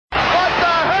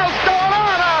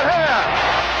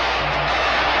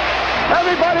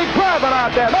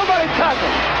out there. Nobody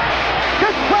tackles.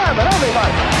 Just grab it,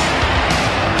 everybody.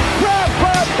 Grab.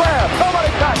 Nobody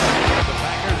tackles. The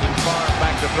Packers and Favre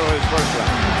back to throw his first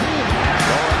round.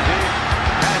 Going deep.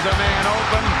 Has a man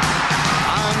open.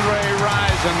 Andre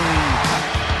Rison.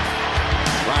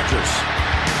 Rodgers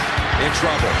in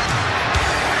trouble.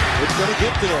 It's going to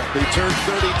get there. He turned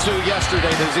 32 yesterday.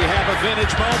 Does he have a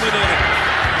vintage moment in it?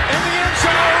 In the end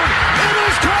zone. It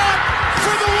is caught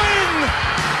for the win.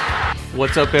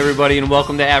 What's up, everybody, and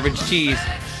welcome to Average Cheese.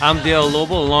 I'm Dale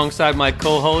Lobo alongside my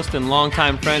co-host and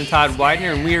longtime friend Todd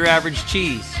Widener, and we are Average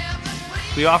Cheese.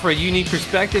 We offer a unique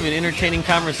perspective and entertaining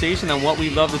conversation on what we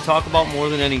love to talk about more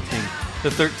than anything, the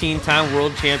 13-time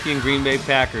world champion Green Bay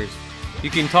Packers. You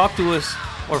can talk to us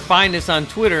or find us on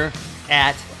Twitter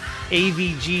at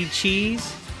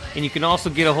AVGCheese, and you can also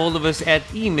get a hold of us at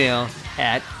email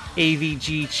at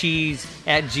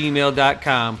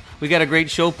avgcheese@gmail.com. We got a great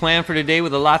show planned for today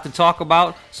with a lot to talk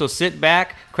about, so sit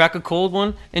back, crack a cold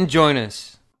one, and join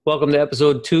us. Welcome to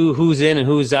episode 2, Who's In and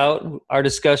Who's Out, our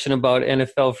discussion about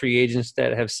NFL free agents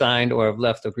that have signed or have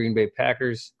left the Green Bay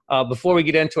Packers. Before we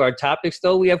get into our topics,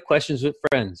 though, we have questions with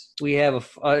friends. We have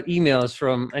an email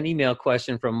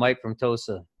question from Mike from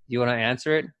Tosa. Do you want to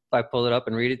answer it? If I pull it up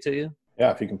and read it to you?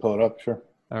 Yeah, if you can pull it up, sure.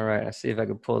 All right, I'll see if I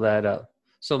can pull that up.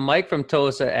 So Mike from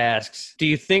Tosa asks, do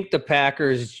you think the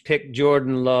Packers picked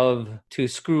Jordan Love to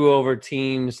screw over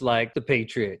teams like the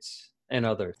Patriots and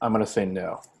others? I'm going to say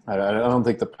no. I don't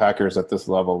think the Packers at this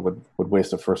level would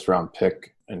waste a first-round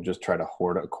pick and just try to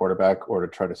hoard a quarterback or to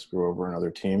try to screw over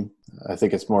another team. I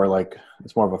think it's more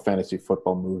of a fantasy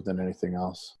football move than anything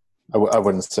else. I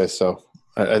wouldn't say so.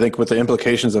 I think with the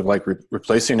implications of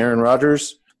replacing Aaron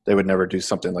Rodgers, they would never do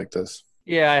something like this.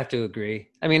 Yeah, I have to agree.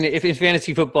 I mean, if in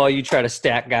fantasy football, you try to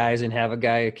stack guys and have a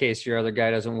guy in case your other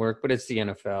guy doesn't work, but it's the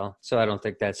NFL, so I don't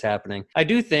think that's happening. I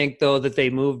do think, though, that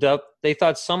they moved up. They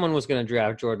thought someone was going to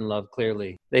draft Jordan Love,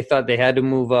 clearly. They thought they had to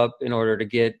move up in order to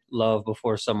get Love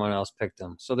before someone else picked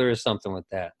him. So there is something with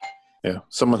that. Yeah,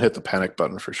 someone hit the panic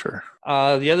button for sure.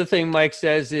 The other thing Mike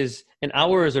says is, an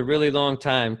hour is a really long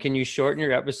time. Can you shorten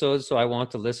your episodes so I want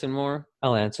to listen more?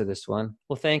 I'll answer this one.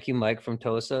 Well, thank you, Mike from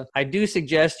Tosa. I do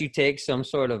suggest you take some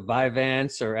sort of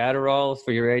Vyvanse or Adderall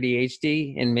for your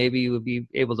ADHD, and maybe you would be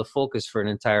able to focus for an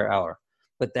entire hour.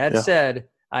 But that said,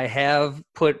 I've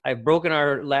broken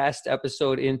our last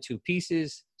episode into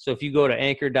pieces. So if you go to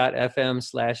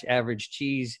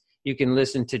anchor.fm/averagecheese, you can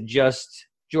listen to just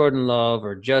Jordan Love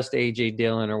or just A.J.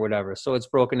 Dillon or whatever. So it's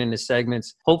broken into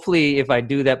segments. Hopefully, if I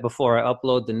do that before I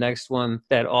upload the next one,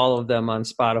 that all of them on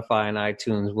Spotify and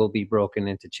iTunes will be broken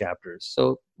into chapters.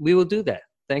 So we will do that.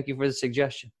 Thank you for the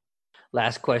suggestion.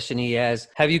 Last question he has,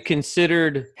 have you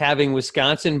considered having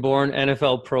Wisconsin-born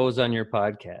NFL pros on your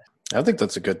podcast? I think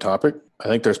that's a good topic. I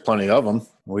think there's plenty of them.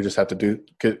 We just have to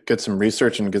get some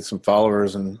research and get some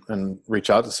followers and reach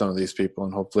out to some of these people,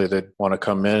 and hopefully they'd want to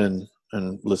come in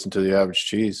and listen to the Average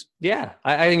Cheese. Yeah,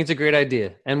 I think it's a great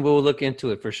idea, and we'll look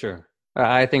into it for sure.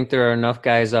 I think there are enough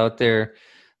guys out there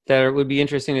that it would be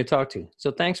interesting to talk to.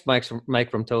 So thanks, Mike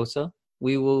from Tosa.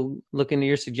 We will look into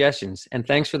your suggestions, and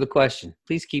thanks for the question.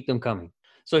 Please keep them coming.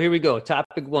 So here we go,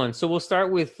 topic 1. So we'll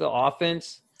start with the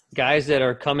offense, guys that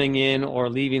are coming in or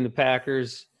leaving the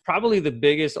Packers. Probably the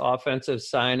biggest offensive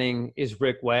signing is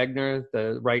Rick Wagner,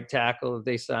 the right tackle that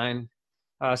they signed.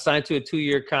 Signed to a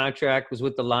 2-year contract, was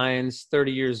with the Lions,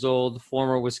 30 years old,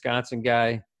 former Wisconsin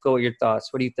guy. Go with your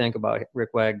thoughts. What do you think about Rick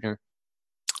Wagner?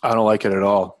 I don't like it at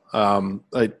all.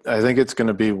 I think it's going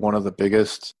to be one of the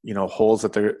biggest, holes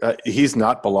that there. He's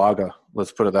not Bulaga.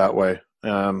 Let's put it that way.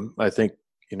 I think,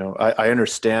 I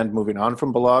understand moving on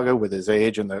from Bulaga with his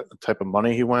age and the type of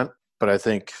money he went, but I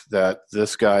think that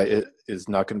this guy is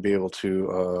not going to be able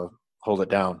to hold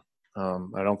it down.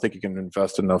 I don't think you can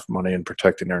invest enough money in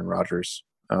protecting Aaron Rodgers.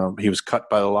 He was cut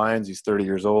by the Lions. He's 30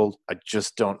 years old. I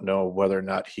just don't know whether or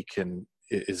not he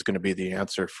is going to be the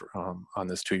answer for, on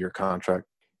this 2-year contract.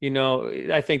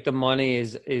 I think the money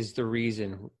is the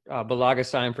reason. Bulaga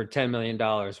signed for $10 million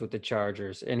with the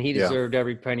Chargers, and he deserved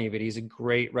every penny of it. He's a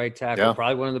great right tackle,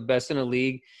 probably one of the best in the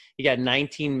league. He got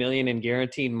 $19 million in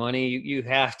guaranteed money. You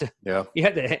have to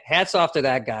hats off to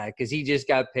that guy because he just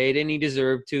got paid and he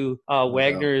deserved to.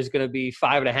 Wagner is going to be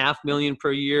 $5.5 million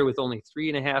per year with only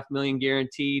 $3.5 million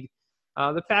guaranteed.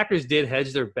 The Packers did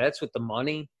hedge their bets with the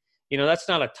money. That's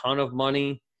not a ton of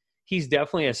money. He's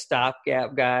definitely a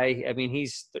stopgap guy. I mean,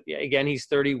 he's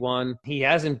 31. He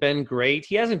hasn't been great.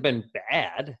 He hasn't been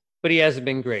bad, but he hasn't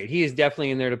been great. He is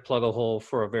definitely in there to plug a hole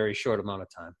for a very short amount of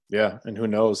time. Yeah, and who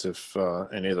knows if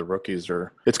any of the rookies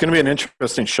are – it's going to be an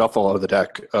interesting shuffle of the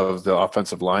deck of the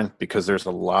offensive line because there's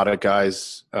a lot of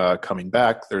guys coming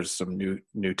back. There's some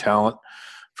new talent.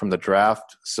 from the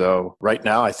draft. So right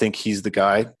now, I think he's the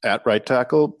guy at right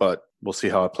tackle, but we'll see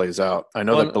how it plays out. I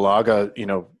know that Bulaga,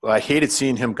 I hated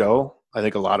seeing him go. I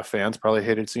think a lot of fans probably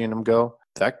hated seeing him go.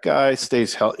 That guy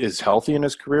is healthy in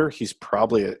his career. He's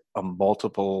probably a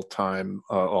multiple-time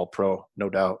All-Pro, no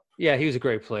doubt. Yeah, he was a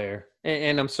great player.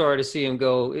 And I'm sorry to see him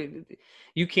go.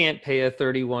 You can't pay a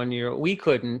 31-year-old. We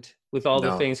couldn't with all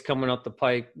the things coming up the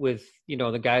pipe with,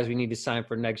 the guys we need to sign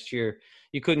for next year.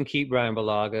 You couldn't keep Brian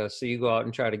Bulaga, so you go out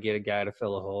and try to get a guy to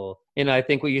fill a hole. And I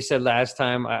think what you said last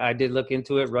time, I did look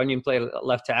into it. Runyon played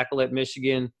left tackle at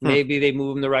Michigan. Maybe they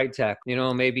move him to right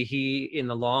tackle. Maybe he, in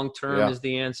the long term, is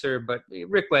the answer. But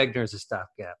Rick Wagner is a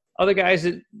stopgap. Other guys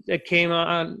that came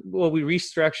on, we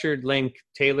restructured Lane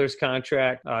Taylor's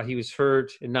contract. He was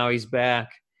hurt, and now he's back.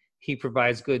 He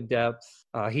provides good depth.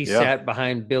 He sat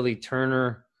behind Billy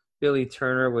Turner. Billy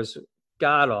Turner was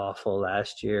god-awful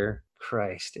last year.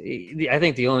 Christ. I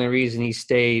think the only reason he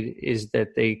stayed is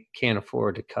that they can't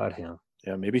afford to cut him.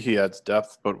 Yeah, maybe he adds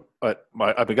depth, but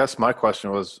I guess my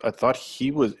question was, I thought he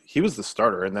was the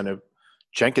starter, and then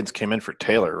Jenkins came in for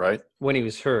Taylor, right? When he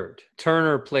was hurt.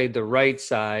 Turner played the right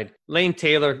side. Lane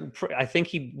Taylor, I think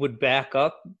he would back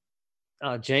up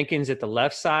Jenkins at the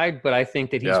left side, but I think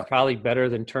that he's probably better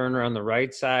than Turner on the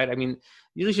right side. I mean,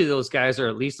 usually those guys are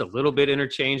at least a little bit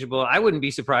interchangeable. I wouldn't be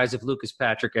surprised if Lucas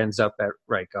Patrick ends up at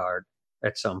right guard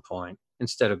at some point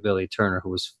instead of Billy Turner, who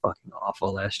was fucking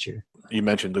awful last year. You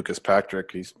mentioned Lucas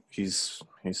Patrick. He's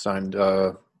signed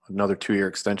another 2-year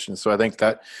extension. So I think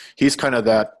that he's kind of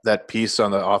that piece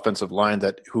on the offensive line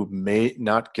who may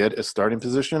not get a starting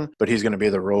position, but he's going to be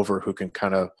the rover who can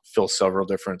kind of fill several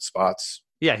different spots.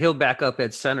 Yeah, he'll back up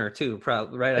at center too,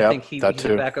 probably, right? Yep, I think he's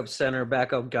a backup center,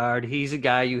 backup guard. He's a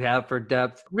guy you have for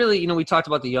depth. Really, we talked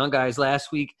about the young guys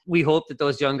last week. We hope that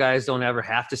those young guys don't ever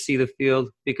have to see the field,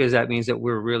 because that means that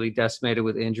we're really decimated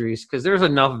with injuries, because there's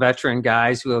enough veteran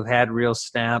guys who have had real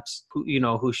snaps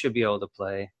who should be able to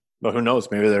play. But who knows?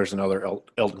 Maybe there's another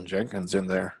Elton Jenkins in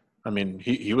there. I mean,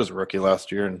 he was a rookie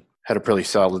last year and had a pretty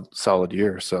solid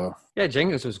year. So yeah,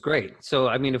 Jenkins was great. So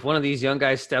I mean, if one of these young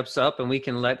guys steps up and we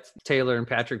can let Taylor and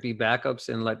Patrick be backups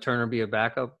and let Turner be a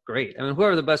backup, great. I mean,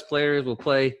 whoever the best players will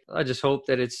play. I just hope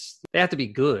that they have to be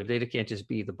good. They can't just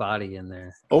be the body in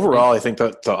there. Overall, I think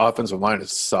that the offensive line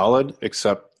is solid,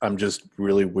 except I'm just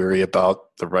really weary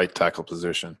about the right tackle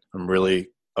position. I'm really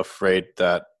afraid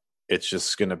that it's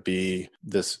just going to be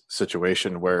this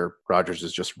situation where Rodgers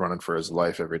is just running for his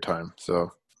life every time.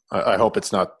 So I hope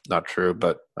it's not true,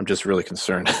 but I'm just really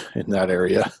concerned in that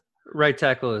area. Right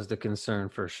tackle is the concern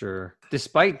for sure.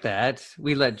 Despite that,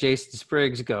 we let Jason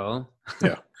Spriggs go.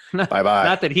 Yeah. Bye-bye.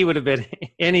 Not that he would have been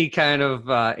any kind of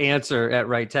answer at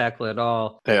right tackle at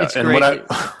all. Yeah, it's and great.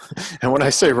 when I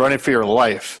say running for your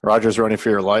life, Rodgers running for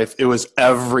your life, it was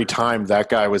every time that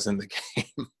guy was in the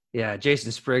game. Yeah,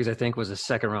 Jason Spriggs, I think, was a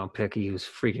second-round pick. He was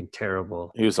freaking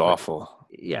terrible. He was awful.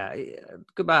 Yeah,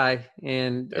 goodbye.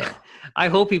 And I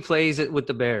hope he plays it with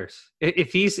the Bears.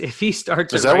 If he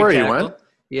starts, is that where he went?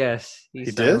 Yes, he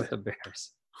did with the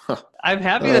Bears. I'm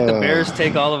happy that the Bears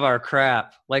take all of our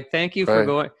crap. Like, thank you for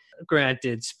going.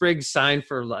 Granted, Spriggs signed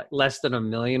for less than $1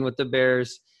 million with the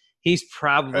Bears. He's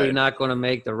probably not going to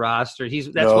make the roster.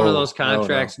 That's one of those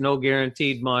contracts, no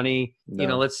guaranteed money.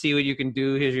 No. Let's see what you can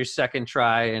do. Here's your second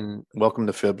try. And welcome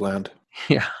to Fibland.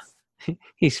 Yeah,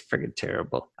 he's freaking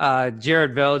terrible.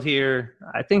 Jared Veld here,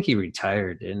 I think he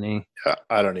retired, didn't he? Yeah,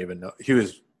 I don't even know. He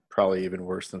was probably even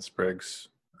worse than Spriggs.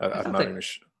 I'm not even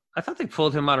sure. I thought they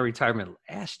pulled him out of retirement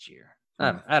last year.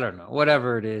 I don't know.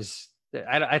 Whatever it is.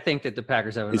 I think that the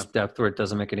Packers have enough depth where it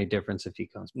doesn't make any difference if he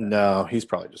comes back. No, he's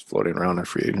probably just floating around in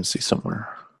free agency somewhere.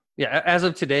 Yeah, as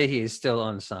of today, he is still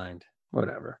unsigned.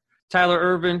 Whatever. Tyler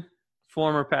Ervin,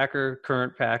 former Packer,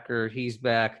 current Packer, he's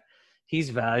back. He's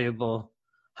valuable.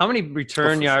 How many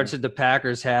return yards did the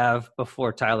Packers have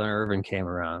before Tyler Ervin came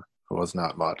around? It was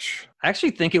not much. I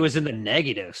actually think it was in the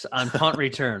negatives on punt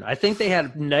return. I think they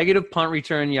had negative punt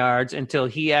return yards until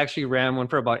he actually ran one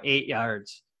for about 8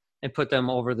 yards and put them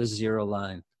over the 0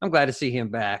 line. I'm glad to see him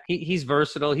back. He's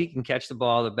versatile. He can catch the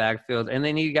ball in the backfield, and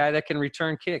they need a guy that can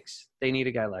return kicks. They need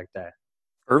a guy like that.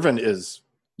 Ervin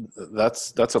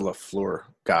that's a LaFleur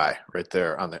guy right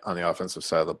there on the offensive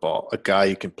side of the ball. A guy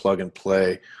you can plug and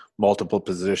play multiple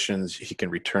positions. He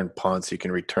can return punts. He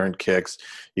can return kicks.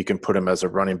 You can put him as a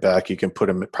running back. You can put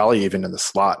him probably even in the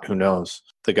slot. Who knows?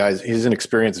 He's an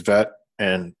experienced vet,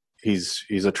 and he's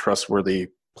a trustworthy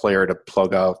player to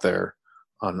plug out there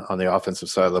on the offensive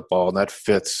side of the ball, and that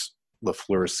fits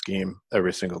LaFleur's scheme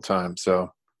every single time.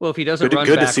 So, well, if he doesn't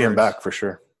good to see him back for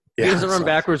sure. If he doesn't run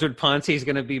backwards with punts, he's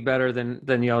going to be better than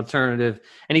the alternative.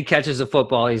 And he catches the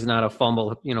football. He's not a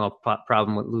fumble, a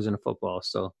problem with losing a football.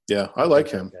 So yeah, I like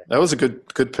him. That was a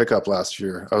good pickup last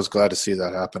year. I was glad to see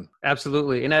that happen.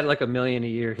 Absolutely. And at like $1 million a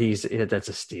year, that's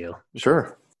a steal.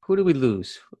 Sure. Who did we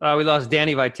lose? We lost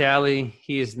Danny Vitale.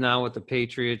 He is now with the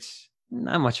Patriots.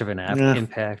 Not much of an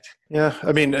impact. Yeah,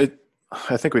 I mean,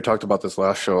 I think we talked about this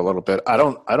last show a little bit. I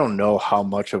don't know how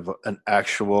much of an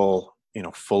actual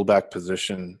fullback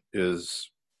position is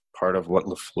part of what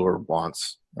LaFleur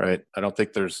wants, right? I don't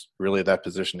think there's really that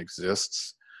position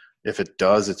exists. If it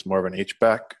does, it's more of an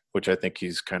H-back, which I think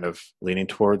he's kind of leaning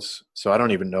towards. So I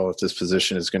don't even know if this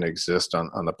position is going to exist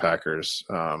on the Packers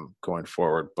going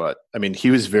forward. But I mean,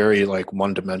 he was very like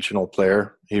one-dimensional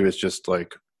player. He was just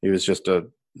a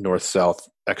north-south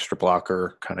extra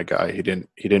blocker kind of guy. He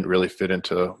didn't really fit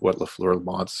into what LaFleur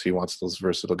wants. He wants those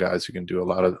versatile guys who can do a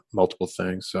lot of multiple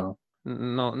things. So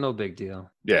no big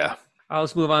deal. Yeah.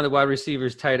 Let's move on to wide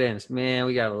receivers, tight ends. Man,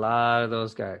 we got a lot of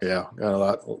those guys. Yeah,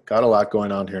 got a lot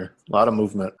going on here. A lot of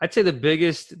movement. I'd say the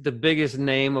biggest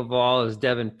name of all is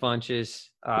Devin Funchess.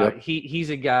 Yep. He's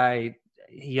a guy,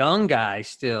 young guy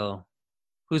still,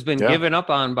 who's been given up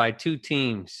on by 2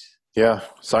 teams. Yeah,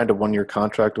 signed a 1-year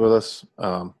contract with us.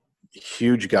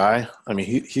 Huge guy. I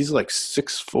mean, he's like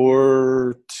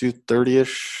 6'4",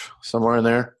 230-ish, somewhere in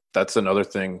there. That's another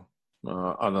thing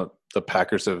on the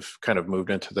Packers have kind of moved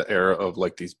into the era of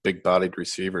like these big-bodied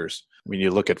receivers. I mean,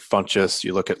 you look at Funchess,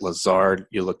 you look at Lazard,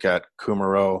 you look at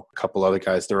Kumaro, a couple other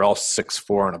guys. They're all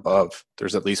 6'4" and above.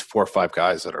 There's at least 4 or 5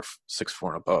 guys that are 6'4"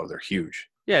 and above. They're huge.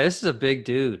 Yeah, this is a big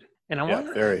dude. And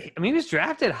very. I mean, he was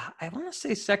drafted, I want to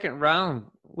say second round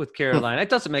with Carolina. It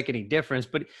doesn't make any difference,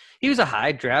 but he was a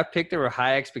high draft pick. There were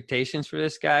high expectations for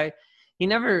this guy. He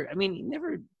never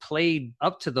played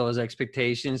up to those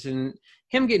expectations. And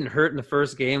him getting hurt in the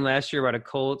first game last year by the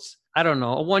Colts, I don't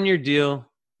know, a 1-year deal.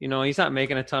 He's not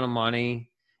making a ton of money.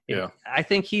 Yeah. I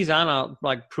think he's on a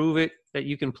prove it that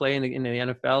you can play in the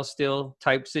NFL still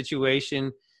type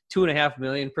situation. $2.5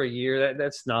 million per year.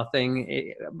 That's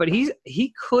nothing. But he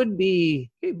could be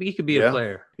a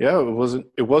player. Yeah,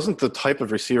 it wasn't the type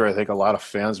of receiver I think a lot of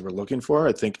fans were looking for.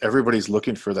 I think everybody's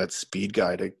looking for that speed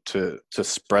guy to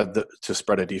spread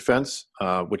a defense,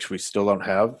 which we still don't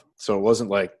have. So it wasn't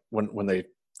like when they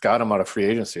got him out of free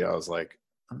agency, I was like,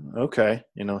 okay,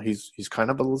 he's kind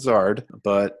of a Lazard,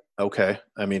 but okay.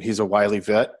 I mean, he's a wily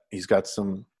vet. He's got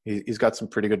some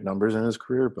pretty good numbers in his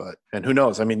career, and who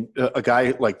knows? I mean, a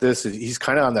guy like this, he's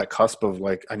kind of on that cusp of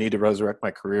like, I need to resurrect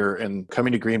my career, and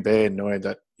coming to Green Bay and knowing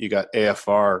that you got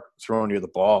AFR throwing you the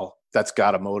ball, that's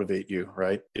got to motivate you,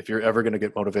 right? If you're ever going to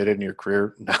get motivated in your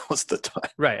career, now's the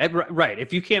time. Right.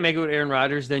 If you can't make it with Aaron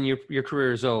Rodgers, then your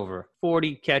career is over.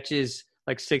 40 catches,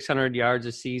 like 600 yards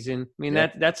a season. I mean,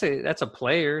 that's a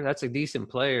player. That's a decent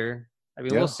player. I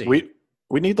mean, we'll see.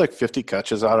 We need like 50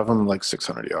 catches out of him, like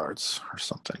 600 yards or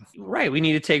something. Right. We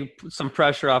need to take some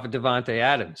pressure off of Devontae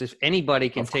Adams. If anybody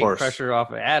can take pressure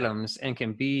off of Adams and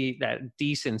can be that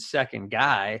decent second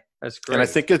guy, that's great. And I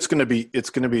think it's going to be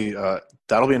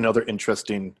that'll be another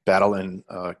interesting battle in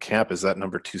camp, is that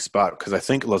number 2 spot, because I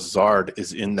think Lazard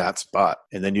is in that spot.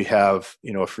 And then you have,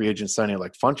 a free agent signing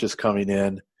like Funchess coming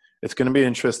in. It's going to be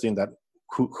interesting that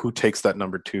who takes that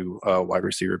number 2 wide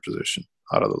receiver position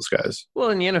out of those guys.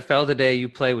 Well, in the NFL today, you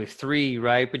play with 3,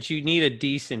 right? But you need a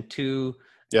decent 2.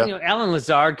 Yeah. Alan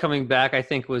Lazard coming back, I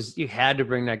think you had to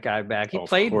bring that guy back. He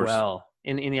played well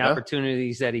in the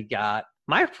opportunities that he got.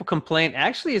 My complaint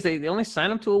actually is they only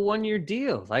signed him to a 1-year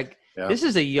deal. Like, this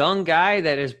is a young guy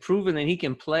that has proven that he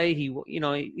can play. He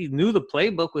knew the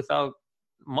playbook without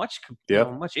much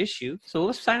issue. So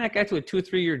let's sign that guy to a 2 or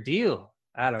 3 year deal.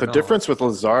 I don't know. The difference with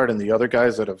Lazard and the other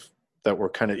guys that were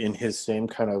kind of in his same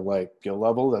kind of like skill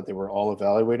level that they were all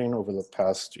evaluating over the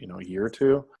past, year or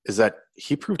two, is that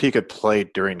he proved he could play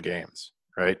during games,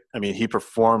 right? I mean, he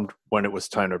performed when it was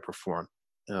time to perform.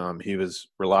 He was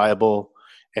reliable,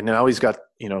 and now he's got,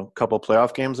 a couple of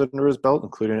playoff games under his belt,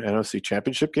 including an NFC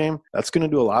Championship game. That's going to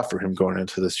do a lot for him going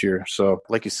into this year. So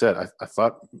like you said, I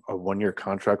thought a 1-year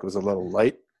contract was a little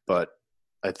light, but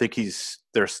I think I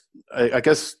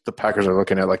guess the Packers are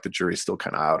looking at like the jury's still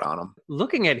kind of out on him.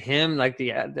 Looking at him, like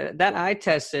that eye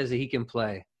test says that he can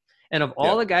play. And of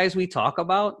all the guys we talk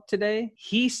about today,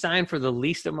 he signed for the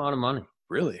least amount of money.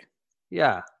 Really?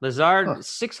 Yeah. Lazard,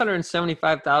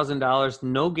 $675,000,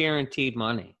 no guaranteed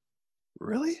money.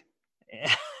 Really?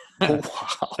 Oh,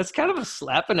 wow. That's kind of a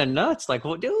slap in the nuts. Like,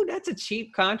 well, dude, that's a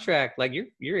cheap contract. Like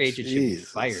your agent should be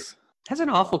fired. That's an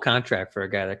awful contract for a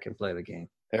guy that can play the game.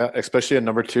 Yeah, especially at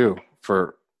number 2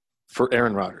 for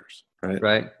Aaron Rodgers, right?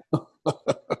 Right.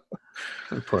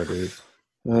 Poor dude.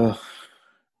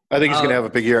 I think he's going to have a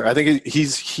big year. I think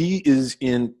he is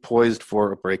poised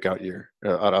for a breakout year.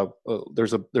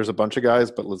 There's a bunch of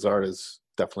guys, but Lazard is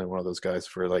definitely one of those guys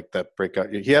for like that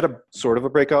breakout year. He had a sort of a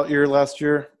breakout year last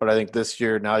year, but I think this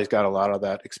year now he's got a lot of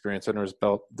that experience under his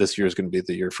belt. This year is going to be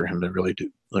the year for him to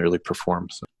really perform.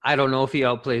 So. I don't know if he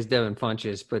outplays Devin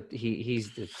Funchess, but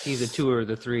he's the 2 or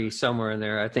the 3 somewhere in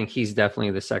there. I think he's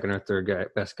definitely the second or third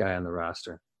best guy on the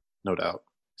roster. No doubt.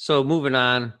 So moving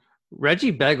on,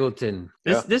 Reggie Begelton.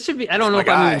 This should be. I don't know if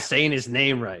I'm even saying his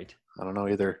name right. I don't know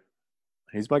either.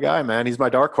 He's my guy, man. He's my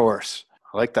dark horse.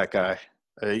 I like that guy.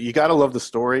 You got to love the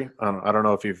story. I don't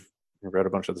know if you've read a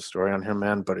bunch of the story on him,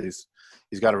 man, but he's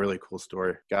got a really cool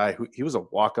story. Guy he was a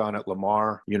walk-on at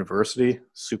Lamar University,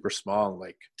 super small,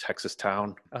 like Texas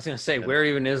town. I was gonna say, where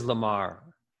even is Lamar?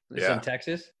 Is it in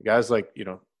Texas? The guy's like,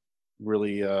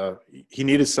 really. He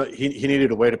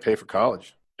needed a way to pay for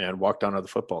college and walked onto the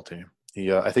football team.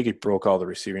 I think he broke all the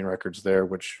receiving records there,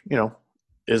 which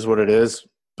is what it is.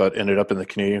 But ended up in the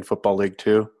Canadian Football League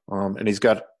too, and he's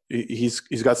got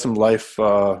some life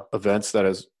events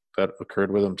that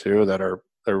occurred with him too that are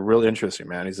really interesting,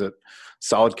 man. He's a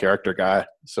solid character guy.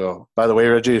 So, by the way,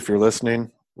 Reggie, if you're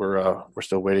listening, we're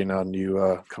still waiting on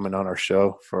you coming on our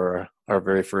show for our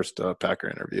very first Packer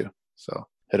interview. So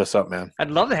hit us up, man.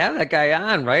 I'd love to have that guy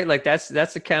on, right? Like that's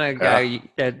the kind of guy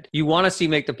that you want to see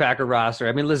make the Packer roster.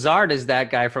 I mean, Lazard is that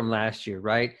guy from last year,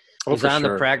 right? He's on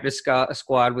the practice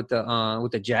squad with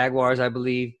the Jaguars, I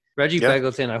believe. Reggie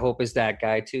Begelton, I hope, is that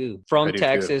guy too. From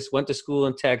Texas, went to school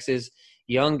in Texas,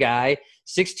 young guy,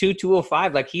 6'2",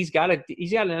 205. Like he's got an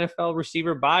NFL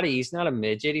receiver body. He's not a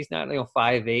midget. He's not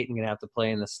 5'8" and gonna have to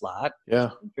play in the slot. Yeah,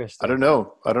 I don't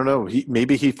know.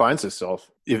 Maybe he finds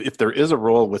himself. If there is a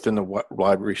role within the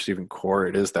wide receiving core,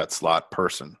 it is that slot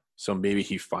person. So maybe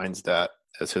he finds that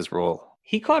as his role.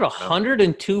 He caught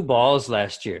 102 balls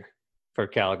last year for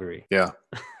Calgary. Yeah.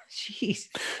 Jeez,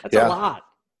 that's a lot.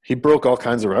 He broke all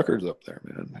kinds of records up there,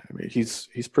 man. I mean, he's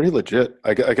pretty legit.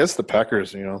 I guess the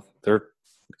Packers, they're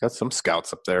got some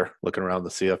scouts up there looking around the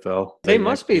CFL. They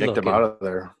must be looking them out of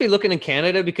there. Be looking in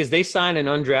Canada because they signed an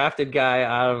undrafted guy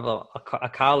out of a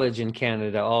college in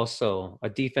Canada, also a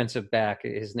defensive back.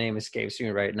 His name escapes me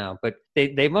right now, but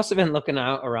they must have been looking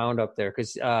around up there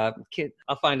because kid,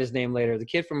 I'll find his name later. The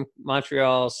kid from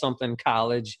Montreal something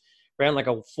college ran like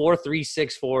a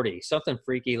 4.36 40, something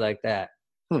freaky like that.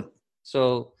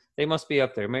 So they must be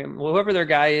up there. Whoever their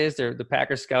guy is, the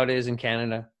Packer scout is in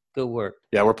Canada. Good work.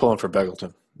 Yeah, we're pulling for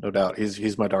Begelton, no doubt.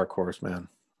 He's my dark horse, man.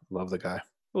 Love the guy.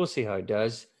 We'll see how he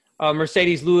does.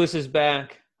 Mercedes Lewis is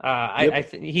back. I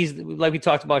think he's like we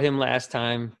talked about him last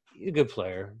time. He's a good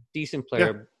player, decent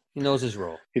player. Yeah. He knows his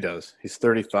role. He does. He's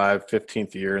 35,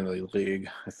 15th year in the league,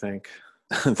 I think.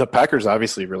 The Packers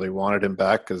obviously really wanted him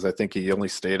back because I think he only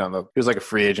stayed he was like a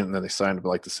free agent and then they signed him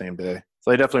like the same day. So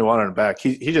they definitely wanted him back.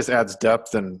 He just adds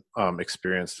depth and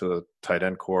experience to the tight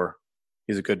end core.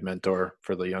 He's a good mentor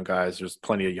for the young guys. There's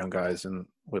plenty of young guys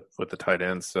with the tight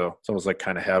ends. So it's almost like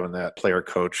kind of having that player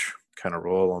coach kind of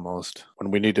role almost.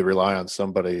 When we need to rely on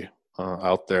somebody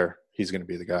out there, he's going to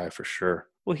be the guy for sure.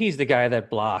 Well, he's the guy that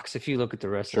blocks. If you look at the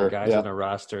rest of the guys on the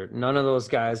roster, none of those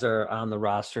guys are on the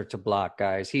roster to block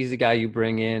guys. He's the guy you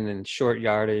bring in short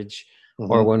yardage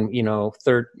or when,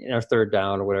 third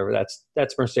down or whatever.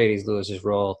 That's Mercedes Lewis's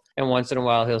role. And once in a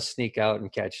while, he'll sneak out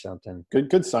and catch something.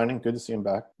 Good signing. Good to see him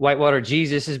back. Whitewater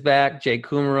Jesus is back. Jake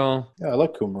Kumerow. Yeah, I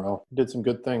like Kumerow. He did some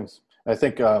good things. I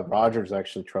think Rodgers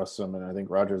actually trusts him, and I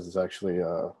think Rodgers is actually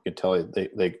you can tell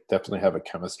they definitely have a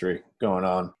chemistry going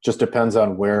on. Just depends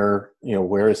on where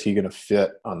is he going to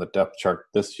fit on the depth chart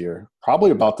this year. Probably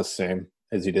about the same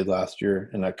as he did last year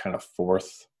in that kind of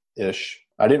fourth-ish.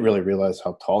 I didn't really realize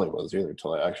how tall he was either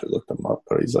until I actually looked him up,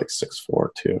 but he's like 6'4"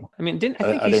 too. I mean, I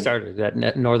think he started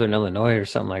at Northern Illinois or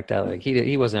something like that. Like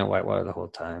he wasn't at Whitewater the whole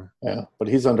time. Yeah, but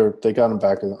they got him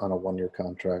back on a 1-year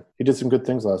contract. He did some good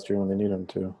things last year when they needed him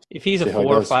to. If he's a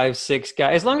 4, 5, 6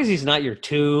 guy, as long as he's not your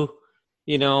 2,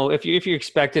 if you're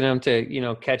expecting him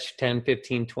to, catch 10,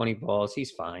 15, 20 balls,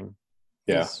 he's fine.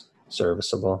 Yeah. He's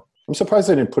serviceable. I'm surprised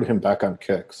they didn't put him back on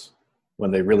kicks when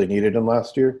they really needed him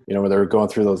last year. When they were going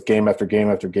through those game after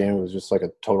game after game, it was just like a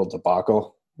total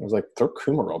debacle. It was like, throw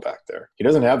Kumerow back there. He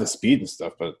doesn't have the speed and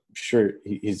stuff, but sure,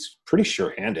 he's pretty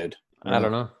sure-handed. I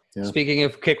don't know. Yeah. Speaking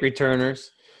of kick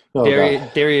returners,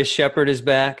 Darius Shepard is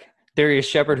back. Darius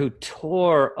Shepard, who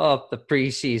tore up the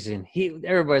preseason.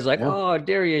 Everybody's like, oh,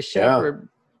 Darius Shepard,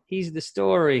 he's the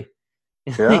story.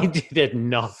 Yeah. He did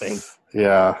nothing.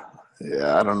 Yeah.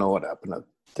 I don't know what happened to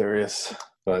Darius.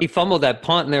 But he fumbled that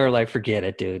punt, and they were like, forget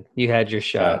it, dude. You had your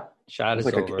shot. Shot is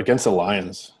like over. Against the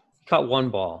Lions. He caught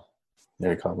one ball. Yeah,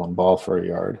 he caught one ball for a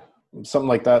yard. something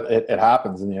like that, it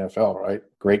happens in the NFL, right?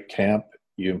 Great camp.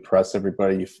 You impress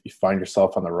everybody. You find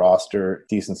yourself on the roster,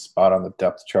 decent spot on the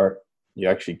depth chart. You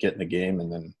actually get in the game,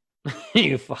 and then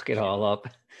you fuck it all up.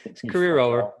 It's career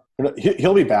over.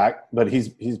 He'll be back, but he's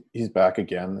back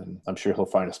again, and I'm sure he'll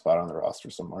find a spot on the roster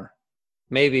somewhere.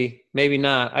 Maybe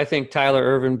not. I think Tyler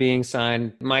Ervin being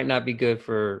signed might not be good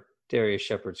for Darius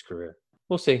Shepard's career.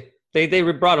 We'll see. They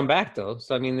brought him back though,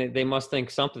 so I mean they must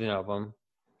think something of him.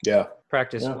 Yeah,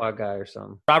 practice squad guy or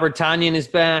something. Robert Tonyan is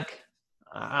back.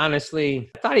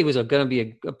 Honestly, I thought he was going to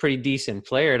be a pretty decent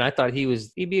player, and I thought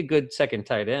he'd be a good second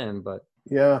tight end. But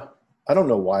yeah, I don't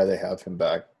know why they have him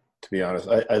back. To be honest,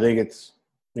 I think it's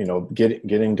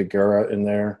getting Deguara in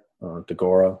there,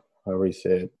 Deguara, however you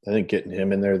say it. I think getting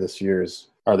him in there this year is.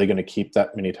 Are they going to keep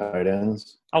that many tight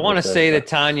ends? I want to say that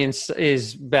Tonyan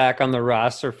is back on the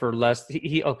roster for less.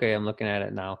 Okay, I'm looking at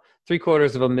it now.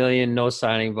 $750,000, no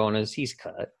signing bonus. He's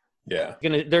cut. Yeah.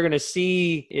 They're gonna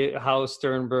see how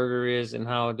Sternberger is and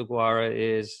how Deguara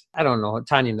is. I don't know.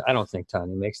 I don't think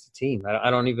Tonyan makes the team.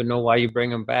 I don't even know why you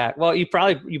bring him back. Well, you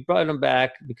brought him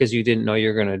back because you didn't know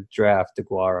you're gonna draft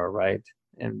Deguara, right?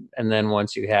 And then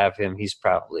once you have him, he's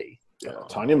probably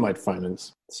Tonyan might find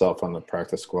himself on the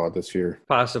practice squad this year.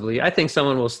 Possibly. I think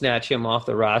someone will snatch him off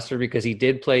the roster because he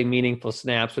did play meaningful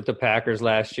snaps with the Packers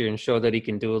last year and show that he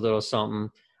can do a little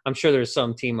something. I'm sure there's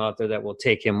some team out there that will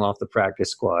take him off the practice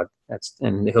squad.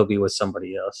 And he'll be with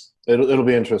somebody else. It'll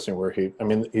be interesting where they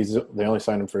only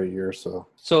signed him for a year, so.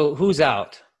 So who's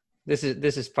out? This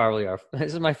is probably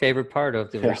this is my favorite part of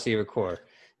the receiver core.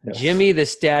 Yes. Jimmy the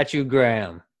Statue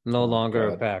Graham, no longer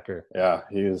a Packer. Yeah,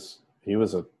 he was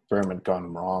a experiment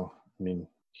gone wrong. I mean,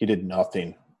 he did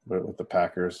nothing with the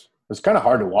Packers. It was kind of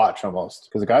hard to watch almost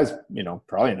because the guy's,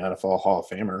 probably an NFL Hall of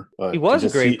Famer. But he was a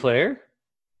great player.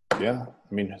 Yeah.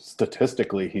 I mean,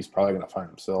 statistically, he's probably going to find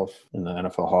himself in the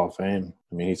NFL Hall of Fame.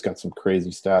 I mean, he's got some crazy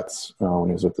stats when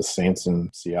he was with the Saints in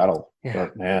Seattle. Yeah.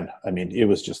 But, man, I mean, it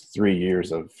was just 3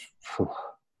 years of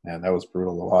man, that was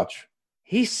brutal to watch.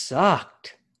 He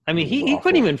sucked. I mean, he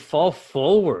couldn't even fall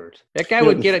forward. That guy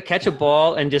would catch a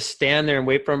ball and just stand there and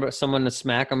wait for someone to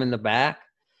smack him in the back.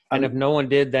 And if no one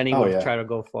did, then he would try to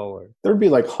go forward. There'd be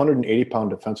like 180-pound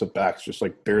defensive backs just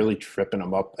like barely tripping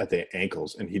him up at the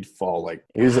ankles, and he'd fall. Like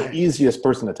he was the easiest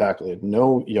person to tackle. He had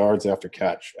no yards after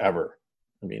catch ever.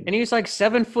 I mean, and he was like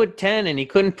 7'10", and he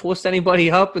couldn't post anybody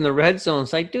up in the red zone.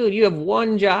 It's like, dude, you have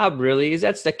one job really,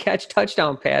 that's to catch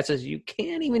touchdown passes. You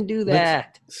can't even do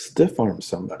that. Stiff arm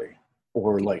somebody.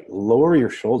 Or like lower your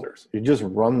shoulders. You just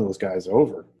run those guys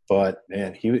over. But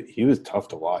man, he was tough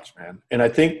to watch, man. And I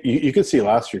think you could see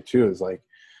last year too. Is like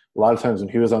a lot of times when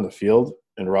he was on the field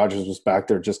and Rodgers was back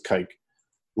there just like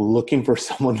looking for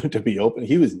someone to be open.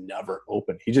 He was never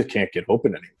open. He just can't get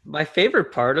open anymore. My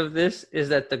favorite part of this is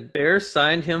that the Bears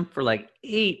signed him for like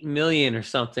 $8 million or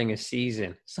something a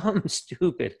season. Something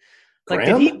stupid. Like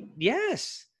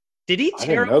Yes. Did he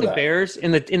tear up the Bears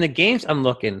in the games? I'm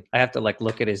looking. I have to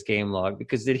look at his game log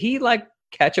because did he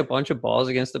catch a bunch of balls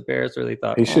against the Bears? Really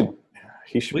thought he should.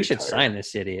 We should sign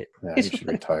this idiot. Yeah, he should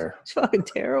retire. He's fucking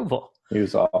terrible. He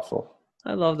was awful.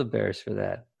 I love the Bears for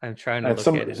that. I'm trying to look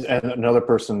at it. And another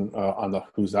person on the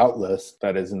who's out list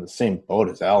that is in the same boat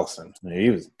as Allison. I mean, he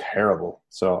was terrible.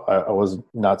 So I was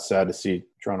not sad to see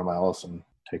Geronimo Allison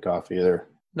take off either.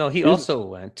 No, he also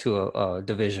went to a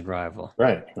division rival.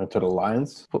 Right. He went to the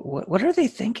Lions. What are they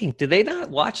thinking? Did they not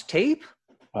watch tape?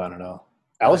 I don't know.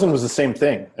 Allison was the same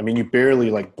thing. I mean, you barely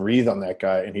breathe on that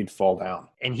guy and he'd fall down.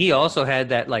 And he also had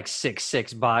that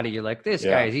 6'6" body. You're like, this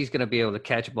guy, he's going to be able to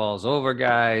catch balls over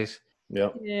guys.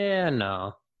 Yep. Yeah,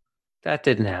 no. That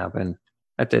didn't happen.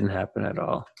 That didn't happen at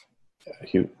all.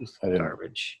 Yeah,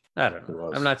 garbage. I don't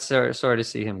know. I'm not sorry to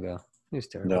see him go. He was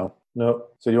terrible. No.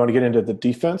 So you want to get into the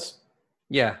defense?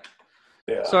 Yeah.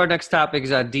 So our next topic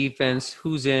is on defense.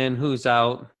 Who's in, who's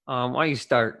out. Why don't you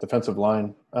start? Defensive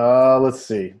line. Let's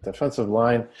see. Defensive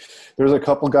line. There's a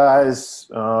couple guys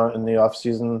in the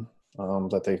offseason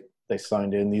that they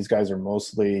signed in. These guys are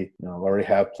mostly already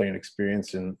have playing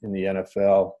experience in the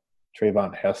NFL.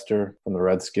 Trayvon Hester from the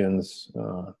Redskins.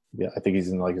 I think he's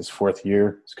in his fourth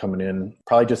year. He's coming in,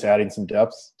 probably just adding some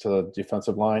depth to the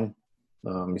defensive line.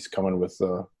 He's coming with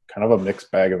kind of a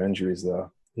mixed bag of injuries, though.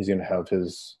 He's going to have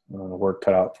his work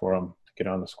cut out for him to get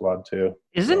on the squad, too.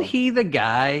 Isn't he the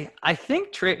guy? I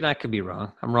think I could be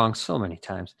wrong. I'm wrong so many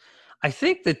times. I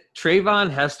think that Trayvon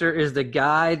Hester is the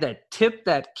guy that tipped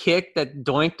that kick that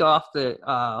doinked off the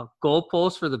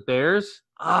goalpost for the Bears.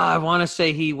 I want to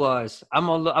say he was. I'm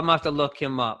going to have to look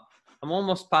him up. I'm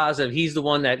almost positive he's the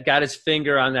one that got his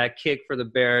finger on that kick for the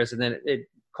Bears, and then it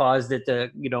caused it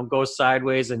to go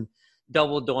sideways and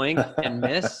double doink and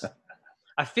miss.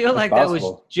 I feel like that was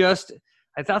just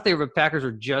 – I thought Packers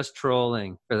were just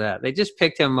trolling for that. They just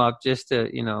picked him up just to,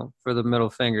 for the middle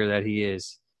finger that he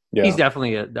is. Yeah. He's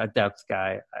definitely a depth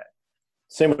guy.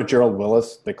 Same with Gerald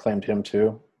Willis. They claimed him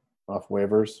too off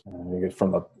waivers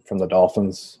from the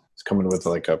Dolphins. He's coming with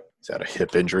he's had a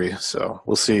hip injury. So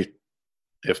we'll see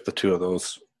if the two of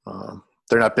those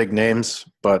they're not big names,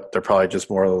 but they're probably just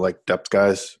more like depth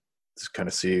guys. Just kind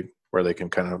of see where they can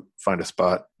kind of find a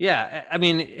spot. Yeah, I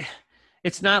mean,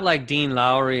 it's not like Dean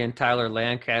Lowry and Tyler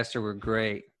Lancaster were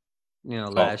great,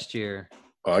 last year.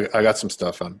 Oh, I got some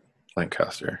stuff on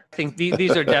Lancaster. I think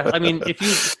these are definitely. I mean,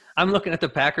 I'm looking at the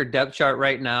Packer depth chart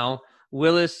right now.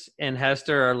 Willis and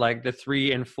Hester are like the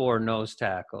 3 and 4 nose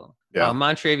tackle. Yeah.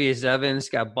 Montrevious Evans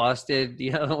got busted.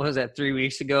 What was that 3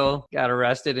 weeks ago? Got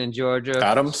arrested in Georgia.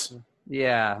 Adams.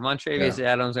 Yeah, Montrevious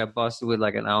Adams got busted with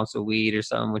like an ounce of weed or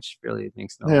something, which really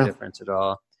makes no difference at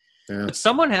all. Yeah. But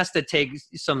someone has to take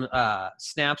some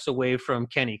snaps away from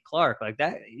Kenny Clark. Like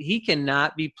that, he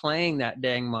cannot be playing that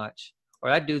dang much, or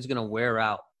that dude's gonna wear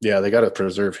out. Yeah, they got to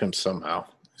preserve him somehow.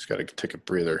 He's got to take a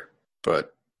breather.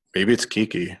 But maybe it's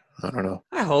Kiki. I don't know.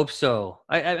 I hope so.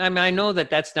 I mean, I know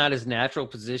that's not his natural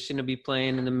position to be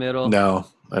playing in the middle. No,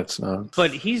 that's not.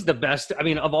 But he's the best. I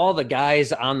mean, of all the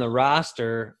guys on the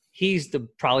roster, he's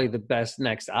probably the best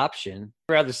next option.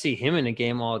 I'd rather see him in a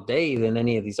game all day than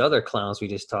any of these other clowns we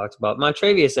just talked about.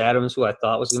 Montrevious Adams, who I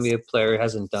thought was going to be a player,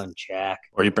 hasn't done jack.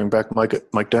 Or you bring back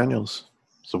Mike Daniels.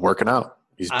 It's working out.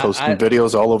 He's posting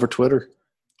videos all over Twitter.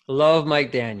 Love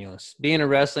Mike Daniels. Being a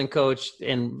wrestling coach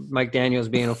and Mike Daniels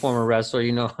being a former wrestler,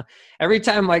 every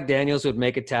time Mike Daniels would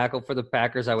make a tackle for the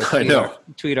Packers, I would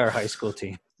tweet our high school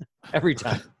team. Every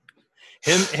time.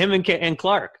 Him and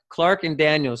Clark. Clark and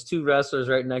Daniels, 2 wrestlers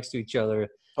right next to each other.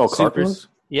 Oh, Clark was?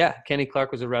 Yeah, Kenny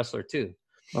Clark was a wrestler too.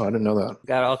 Oh, I didn't know that.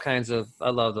 Got all kinds of –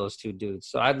 I love those 2 dudes.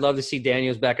 So I'd love to see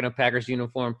Daniels back in a Packers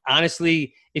uniform.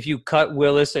 Honestly, if you cut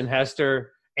Willis and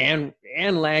Hester – and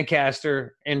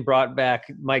Lancaster and brought back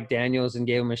Mike Daniels and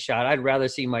gave him a shot, I'd rather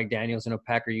see Mike Daniels in a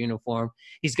Packer uniform.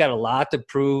 He's got a lot to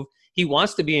prove. He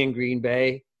wants to be in Green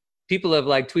Bay. People have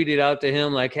tweeted out to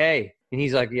him hey, and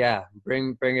he's like, yeah,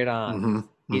 bring it on.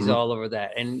 Mm-hmm. He's all over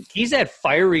that. And he's that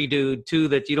fiery dude too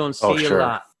that you don't see a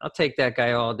lot. I'll take that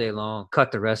guy all day long.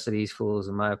 Cut the rest of these fools,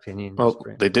 in my opinion. Well,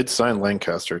 they did sign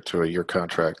Lancaster to a year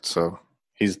contract, so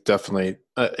he's definitely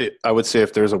I would say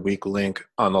if there's a weak link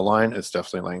on the line, it's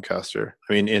definitely Lancaster.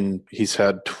 I mean, he's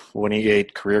had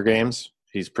 28 career games.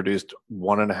 He's produced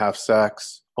 1.5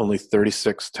 sacks, only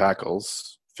 36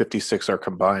 tackles, 56 are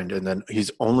combined, and then he's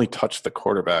only touched the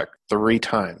quarterback 3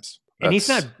 times. And he's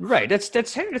not right. That's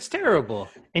terrible.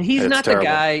 And he's not terrible. The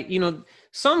guy.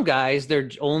 Some guys, their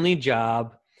only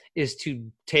job is to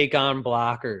take on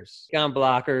blockers,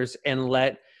 and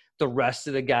let the rest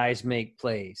of the guys make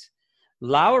plays.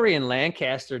 Lowry and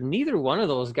Lancaster, neither one of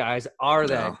those guys are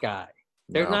that guy.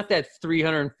 They're not that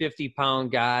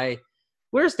 350-pound guy.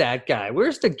 Where's that guy?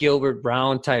 Where's the Gilbert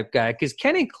Brown type guy? Because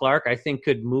Kenny Clark, I think,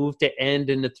 could move to end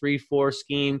in the 3-4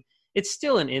 scheme. It's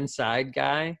still an inside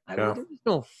guy. I mean, there's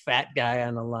no fat guy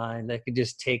on the line that could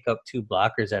just take up 2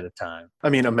 blockers at a time. I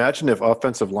mean, imagine if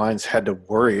offensive lines had to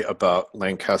worry about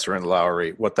Lancaster and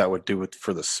Lowry, what that would do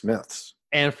for the Smiths.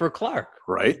 And for Clark.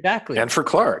 Right. Exactly. And for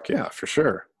Clark, yeah, for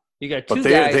sure. You got 2 guys.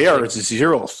 But they are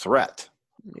zero threat.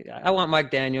 I want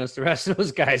Mike Daniels. The rest of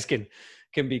those guys can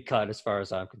be cut as far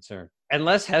as I'm concerned.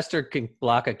 Unless Hester can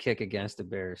block a kick against the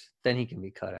Bears, then he can be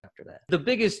cut after that. The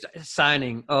biggest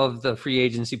signing of the free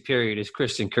agency period is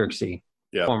Christian Kirksey,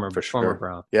 former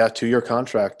Brown. Yeah, 2-year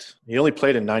contract. He only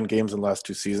played in 9 games in the last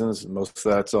 2 seasons. Most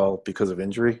of that's all because of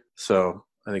injury. So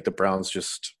I think the Browns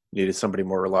just needed somebody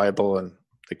more reliable, and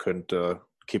they couldn't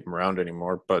keep him around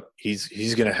anymore. But he's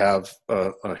going to have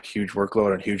a huge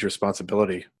workload and huge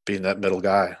responsibility being that middle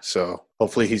guy. So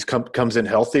hopefully he comes in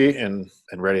healthy and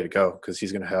ready to go, because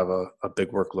he's going to have a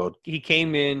big workload. He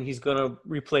came in. He's going to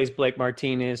replace Blake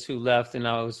Martinez, who left and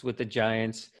now is with the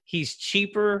Giants. He's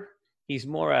cheaper. He's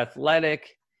more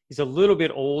athletic. He's a little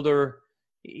bit older.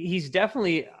 He's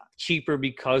definitely cheaper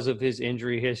because of his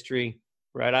injury history,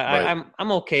 right?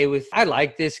 I'm okay with – I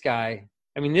like this guy.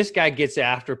 I mean, this guy gets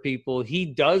after people. He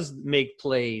does make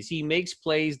plays. He makes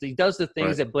plays. He does the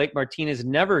things that Blake Martinez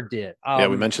never did.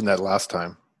 We mentioned that last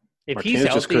time. If Martinez he's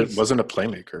healthy, just wasn't a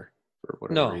playmaker for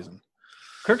whatever reason.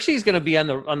 Kirksey's going to be on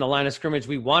the line of scrimmage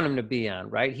we want him to be on,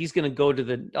 right? He's going to go to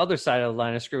the other side of the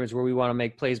line of scrimmage where we want to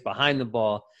make plays behind the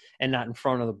ball and not in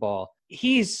front of the ball.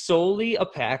 He's solely a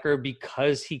Packer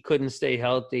because he couldn't stay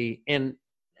healthy, and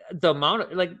the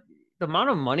amount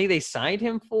of money they signed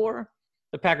him for.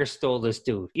 the Packers stole this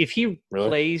dude. If he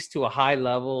plays to a high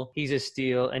level, he's a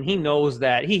steal, and he knows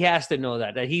that. He has to know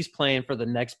that he's playing for the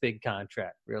next big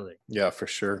contract, really. Yeah, for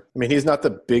sure. I mean, he's not the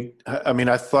big – I mean,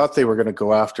 I thought they were going to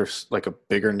go after like a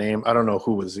bigger name. I don't know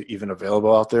who was even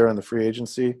available out there in the free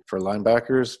agency for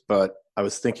linebackers, but I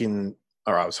was thinking –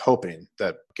 or I was hoping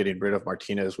that getting rid of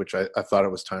Martinez, which I thought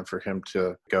it was time for him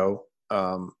to go.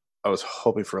 I was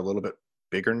hoping for a little bit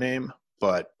bigger name,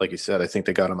 but like you said, I think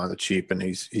they got him on the cheap, and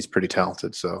he's pretty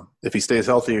talented. So if he stays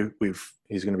healthy,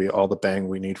 he's going to be all the bang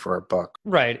we need for our buck.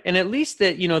 Right, and at least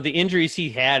that the injuries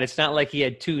he had, it's not like he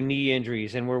had 2 knee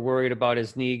injuries, and we're worried about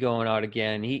his knee going out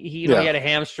again. He had a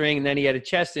hamstring, and then he had a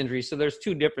chest injury. So there's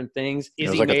 2 different things.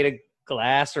 Is he like made of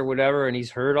glass or whatever, and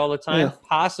he's hurt all the time? Yeah.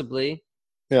 Possibly.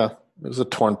 Yeah. It was a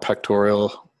torn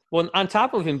pectoral. Well, on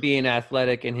top of him being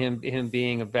athletic and him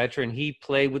being a veteran, he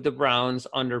played with the Browns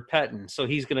under Pettin. So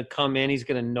he's going to come in. He's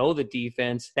going to know the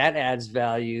defense. That adds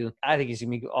value. I think he's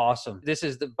going to be awesome. This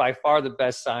is by far the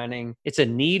best signing. It's a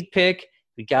need pick.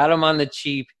 We got him on the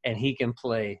cheap, and he can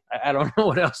play. I don't know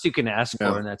what else you can ask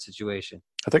for in that situation.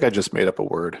 I think I just made up a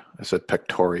word. I said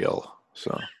pectoral.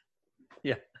 So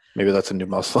yeah, maybe that's a new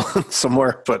muscle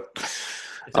somewhere, but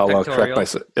I'll correct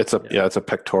myself. It's a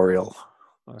pectoral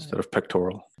instead of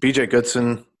pectoral. BJ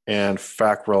Goodson and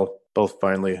Fackrell both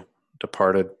finally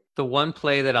departed. The one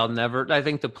play that I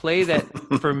think the play that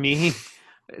for me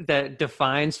that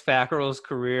defines Fackrell's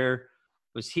career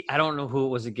was I don't know who it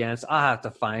was against. I'll have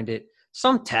to find it.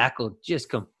 Some tackle just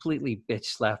completely bitch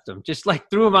slapped him, just like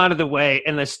threw him out of the way,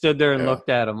 and then stood there and looked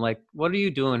at him like, what are you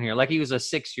doing here? Like he was a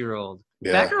 6-year-old.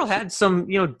 Yeah. Fackrell had some,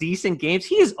 decent games.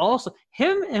 He is also –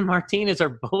 him and Martinez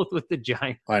are both with the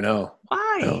Giants. I know.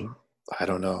 Why? I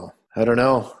don't know.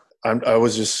 I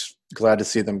was just glad to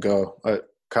see them go.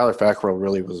 Kyler Fackrell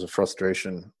really was a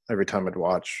frustration every time I'd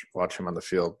watch him on the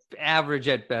field. Average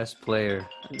at best player.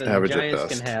 The Average Giants at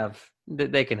best.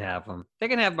 They can have him. They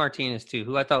can have Martinez too,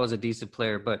 who I thought was a decent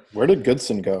player. But where did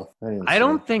Goodson go? I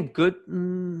don't think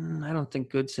Goodson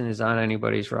is on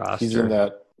anybody's roster. He's in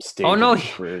that stage. Oh no,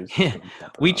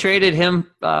 we traded him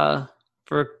for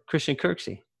Christian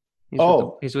Kirksey.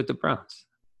 He's with the Browns.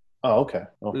 Oh, okay.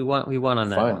 Well, we won on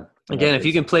that one. Again, if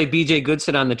you can play BJ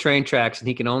Goodson on the train tracks and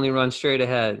he can only run straight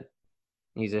ahead,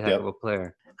 he's a heck of a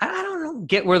player. I don't know,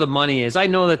 get where the money is. I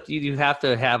know that you have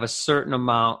to have a certain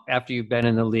amount after you've been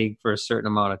in the league for a certain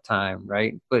amount of time,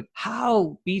 right? But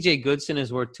how BJ Goodson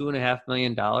is worth $2.5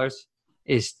 million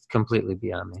is completely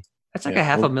beyond me. That's like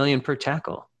 $500,000 per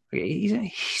tackle.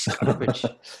 He's garbage.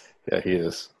 Yeah, he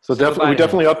is. So we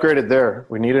definitely upgraded there.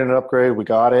 We needed an upgrade. We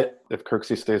got it. If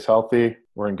Kirksey stays healthy,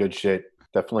 we're in good shape.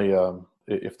 Definitely,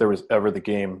 if there was ever the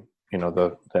game,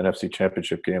 the NFC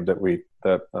Championship game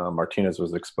that Martinez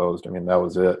was exposed, I mean, that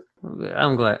was it.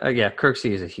 I'm glad.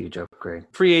 Kirksey is a huge upgrade.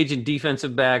 Free agent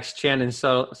defensive backs, Chandon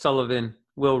Sullivan,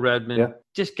 Will Redmond,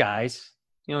 just guys,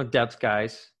 depth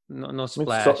guys. No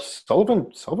splash.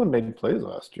 Sullivan made plays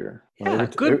last year. Yeah,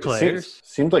 good players.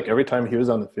 Seemed like every time he was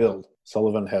on the field,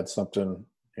 Sullivan had something,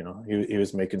 he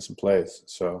was making some plays.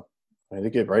 So I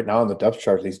think right now on the depth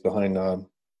chart, he's behind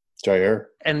Jair.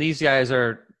 And these guys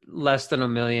are less than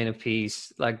 $1 million a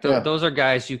piece. Like those are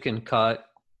guys you can cut.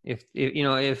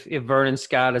 If Vernon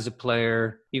Scott is a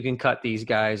player, you can cut these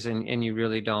guys and you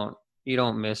really don't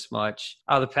miss much.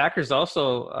 The Packers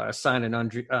also signed an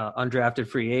undrafted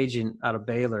free agent out of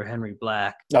Baylor, Henry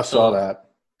Black. I saw that.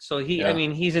 So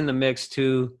he's in the mix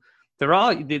too. They're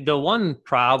all the one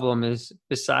problem is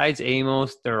besides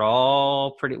Amos, they're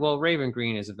all pretty well. Raven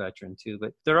Green is a veteran too,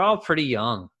 but they're all pretty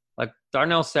young. Like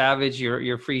Darnell Savage,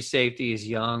 your free safety is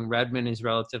young. Redmond is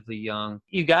relatively young.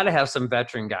 You got to have some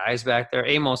veteran guys back there.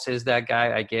 Amos is that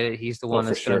guy. I get it. He's the one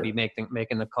that's going to be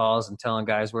making the calls and telling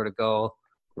guys where to go.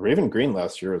 Raven Green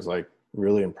last year was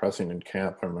really impressing in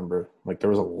camp. I remember there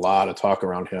was a lot of talk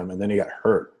around him, and then he got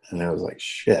hurt, and I was like,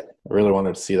 shit. I really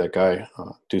wanted to see that guy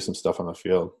do some stuff on the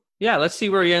field. Yeah, let's see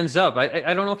where he ends up.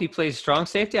 I don't know if he plays strong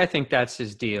safety. I think that's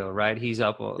his deal, right? He's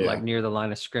up near the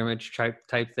line of scrimmage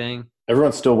type thing.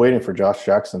 Everyone's still waiting for Josh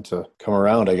Jackson to come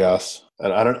around, I guess.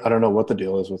 I don't know what the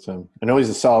deal is with him. I know he's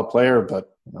a solid player,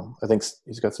 but I think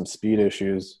he's got some speed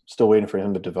issues. Still waiting for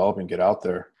him to develop and get out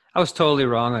there. I was totally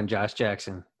wrong on Josh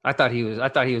Jackson. I thought he was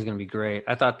going to be great.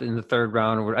 I thought in the third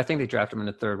round, I think they drafted him in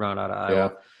the third round out of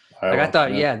Iowa. I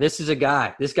thought, this is a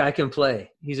guy. This guy can play.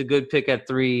 He's a good pick at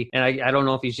 3. And I don't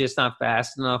know if he's just not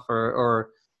fast enough or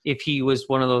if he was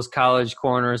one of those college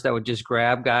corners that would just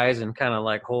grab guys and kind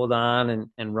of hold on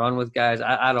and run with guys.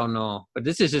 I don't know. But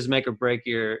this is his make or break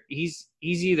year. He's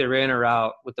either in or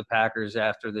out with the Packers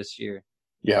after this year.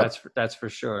 Yeah. That's for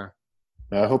sure.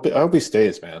 I hope he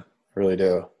stays, man. I really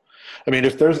do. I mean,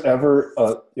 if there's ever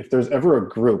a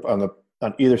group on the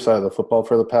on either side of the football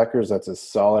for the Packers that's as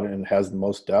solid and has the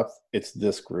most depth, it's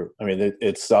this group. I mean,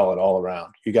 it's solid all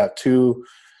around. You got two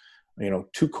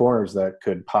corners that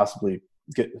could possibly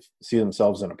see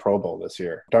themselves in a Pro Bowl this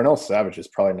year. Darnell Savage is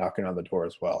probably knocking on the door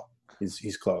as well.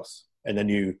 He's close. And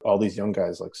then all these young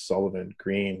guys like Sullivan,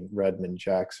 Green, Redmond,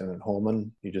 Jackson, and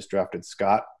Holman. You just drafted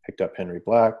Scott, picked up Henry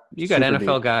Black. You got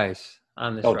NFL guys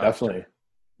on this roster. Definitely.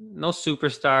 No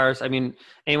superstars. I mean,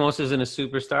 Amos isn't a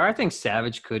superstar. I think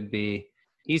Savage could be.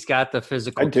 He's got the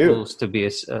physical tools to be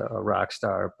a rock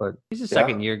star, but he's a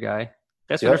second-year guy.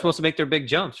 That's when they're supposed to make their big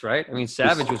jumps, right? I mean,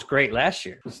 Savage was great last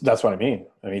year. That's what I mean.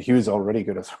 I mean, he was already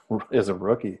good as a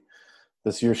rookie.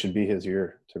 This year should be his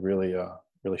year to really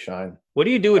shine. What do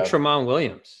you do with Tramon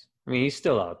Williams? I mean, he's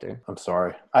still out there. I'm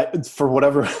sorry. For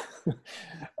whatever,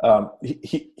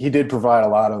 he did provide a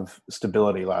lot of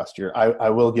stability last year.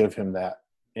 I will give him that.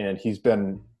 And he's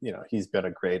been a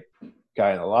great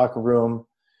guy in the locker room.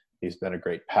 He's been a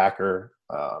great Packer,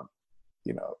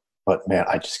 but man,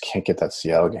 I just can't get that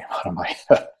Seattle game out of my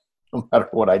head no matter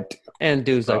what I do. And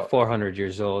dude's like 400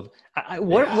 years old.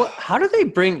 How do they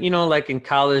bring, like in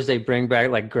college, they bring back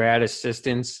like grad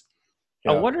assistants.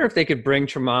 Yeah. I wonder if they could bring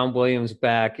Tramon Williams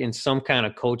back in some kind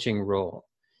of coaching role.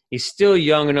 He's still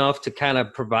young enough to kind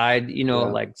of provide,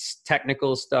 like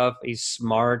technical stuff. He's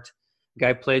smart.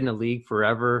 Guy played in the league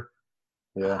forever.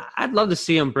 Yeah, I'd love to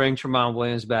see him bring Tramon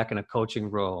Williams back in a coaching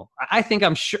role.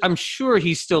 I'm sure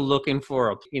he's still looking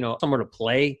for somewhere to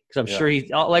play, because I'm sure he's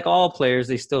like all players.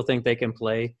 They still think they can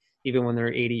play even when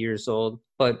they're 80 years old.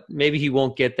 But maybe he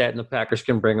won't get that, and the Packers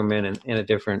can bring him in a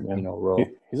different role.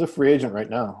 He's a free agent right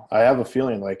now. I have a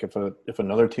feeling like if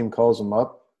another team calls him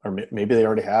up, or maybe they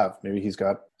already have, maybe he's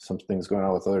got some things going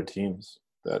on with other teams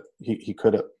that he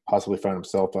could have possibly found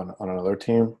himself on another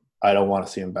team. I don't want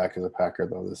to see him back as a Packer,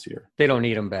 though, this year. They don't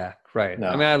need him back, right? No.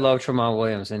 I mean, I love Tramon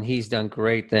Williams, and he's done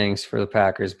great things for the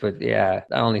Packers, but, I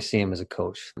only see him as a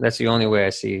coach. That's the only way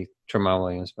I see Tramon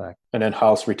Williams back. And then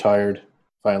House retired,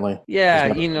 finally. Yeah, I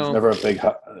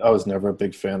was never a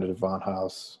big fan of Devon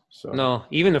House. So. No,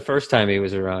 even the first time he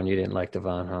was around, you didn't like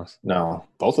Devon House. No,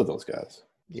 both of those guys.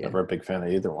 Never a big fan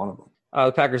of either one of them.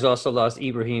 The Packers also lost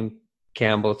Ibrahim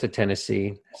Campbell to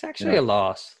Tennessee. It's actually a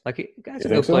loss. Like, the guy's a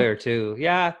good player, too.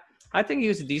 Yeah. I think he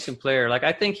was a decent player. Like,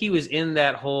 I think he was in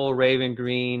that whole Raven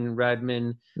Green,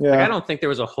 Redmond. Yeah. Like, I don't think there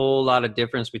was a whole lot of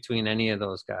difference between any of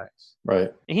those guys.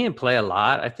 Right. And he didn't play a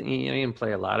lot. I think he didn't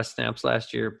play a lot of snaps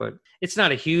last year, but it's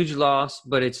not a huge loss,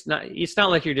 but it's not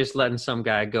like you're just letting some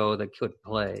guy go that could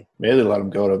play. Maybe they let him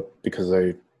go because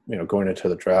they, going into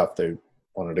the draft, they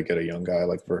wanted to get a young guy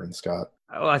like Vernon Scott.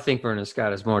 Oh, I think Vernon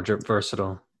Scott is more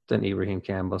versatile than Ibrahim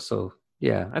Campbell. So,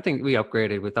 yeah, I think we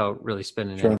upgraded without really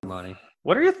spending any money.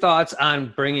 What are your thoughts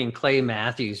on bringing Clay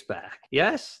Matthews back?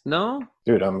 Yes? No?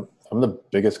 Dude, I'm the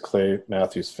biggest Clay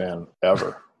Matthews fan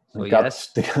ever. Well,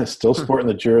 yes. Still sporting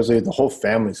the jersey. The whole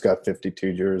family's got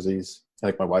 52 jerseys. I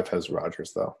think my wife has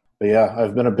Rodgers, though. But, yeah,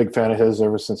 I've been a big fan of his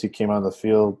ever since he came on the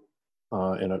field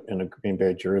in a Green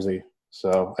Bay jersey.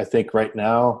 So I think right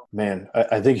now, man,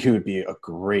 I think he would be a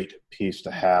great piece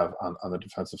to have on the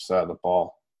defensive side of the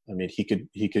ball. I mean, he could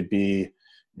be –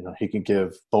 he can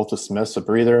give both the Smiths a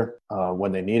breather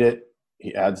when they need it.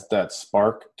 He adds that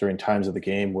spark during times of the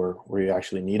game where you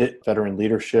actually need it. Veteran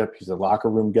leadership. He's a locker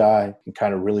room guy. He can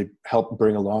kind of really help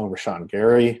bring along Rashawn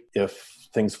Gary. If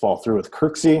things fall through with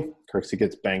Kirksey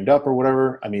gets banged up or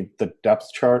whatever. I mean, the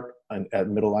depth chart at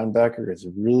middle linebacker is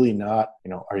really not,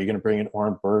 are you going to bring in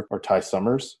Oren Burke or Ty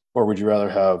Summers? Or would you rather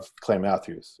have Clay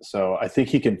Matthews? So I think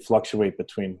he can fluctuate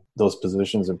between those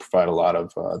positions and provide a lot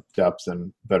of depth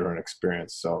and veteran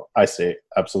experience. So I say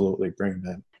absolutely bring him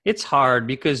in. It's hard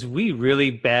because we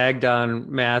really bagged on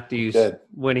Matthews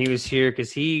when he was here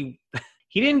because he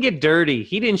didn't get dirty.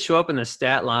 He didn't show up in the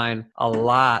stat line a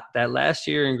lot. That last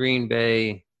year in Green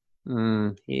Bay,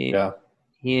 he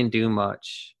didn't do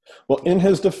much. Well, in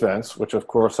his defense, which of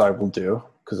course I will do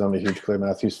because I'm a huge Clay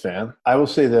Matthews fan, I will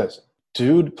say this.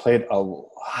 Dude played a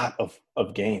lot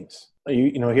of games.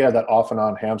 He had that off and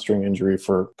on hamstring injury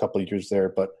for a couple of years there,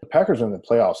 but the Packers are in the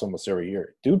playoffs almost every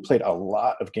year. Dude played a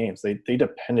lot of games. They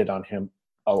depended on him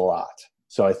a lot.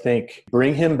 So I think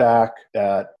bring him back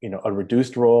at, a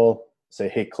reduced role. Say,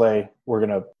 hey, Clay, we're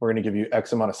gonna give you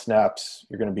X amount of snaps.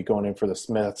 You're gonna be going in for the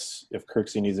Smiths. If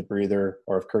Kirksey needs a breather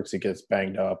or if Kirksey gets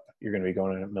banged up, you're gonna be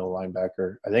going in at middle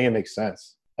linebacker. I think it makes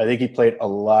sense. I think he played a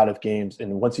lot of games.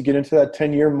 And once you get into that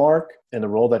 10-year mark and the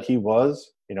role that he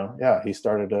was, he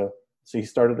started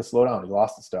to slow down. He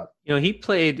lost the step. He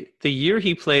played – the year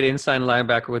he played inside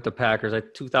linebacker with the Packers,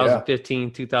 like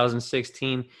 2015,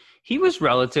 2016, he was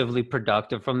relatively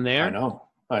productive from there. I know.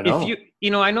 I know.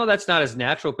 If I know that's not his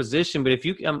natural position, but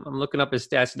I'm looking up his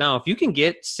stats now. If you can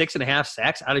get 6.5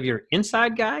 sacks out of your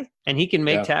inside guy, and he can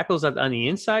make tackles on the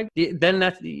inside,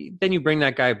 then you bring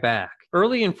that guy back.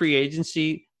 Early in free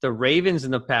agency, the Ravens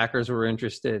and the Packers were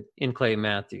interested in Clay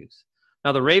Matthews.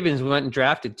 Now the Ravens went and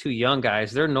drafted 2 young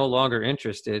guys. They're no longer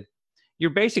interested. You're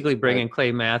basically bringing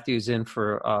Clay Matthews in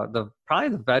for probably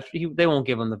the veteran. They won't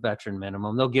give him the veteran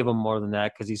minimum. They'll give him more than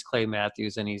that because he's Clay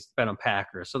Matthews and he's been a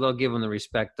Packer. So they'll give him the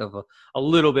respect of a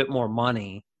little bit more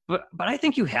money. But I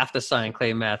think you have to sign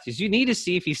Clay Matthews. You need to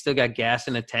see if he's still got gas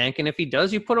in the tank. And if he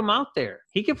does, you put him out there.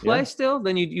 He can play still,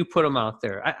 then you put him out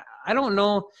there. I don't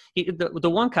know.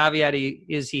 The one caveat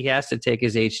is he has to take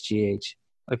his HGH.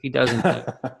 If he doesn't,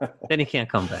 then he can't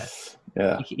come back.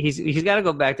 Yeah, he's got to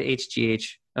go back to HGH.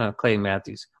 Clay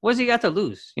Matthews. What's he got to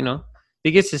lose? If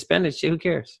he gets suspended, who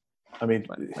cares? I mean,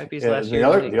 might be his last year.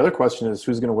 The other question is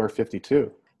who's going to wear 52?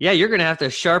 Yeah, you're going to have to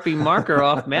Sharpie marker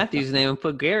off Matthews' name and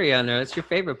put Gary on there. That's your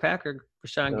favorite Packer,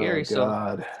 Rashawn Gary.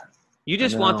 God. So you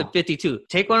just want the 52.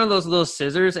 Take one of those little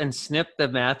scissors and snip the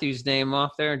Matthews name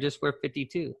off there and just wear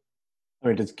 52. I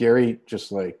mean, does Gary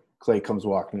just like Clay comes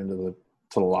walking into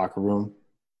the locker room?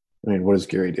 I mean, what does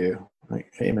Gary do?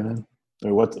 Like, hey man, I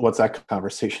mean, what's that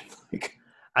conversation like?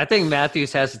 I think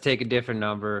Matthews has to take a different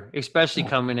number, especially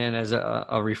coming in as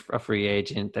a free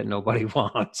agent that nobody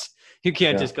wants. You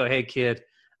can't just go, hey, kid,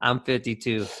 I'm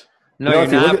 52. No, you're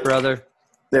not, brother.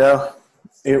 Yeah.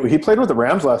 He played with the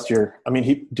Rams last year. I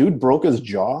mean, dude broke his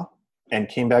jaw and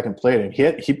came back and played. And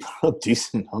he put up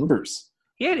decent numbers.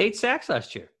 He had 8 sacks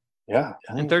last year. Yeah.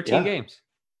 In 13 games.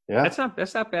 Yeah. That's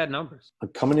not bad numbers.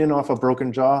 Coming in off a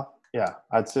broken jaw, yeah,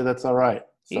 I'd say that's all right.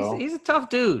 So. He's a tough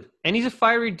dude, and he's a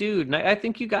fiery dude. And I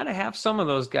think you got to have some of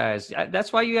those guys.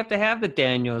 That's why you have to have the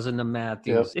Daniels and the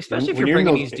Matthews, especially if you're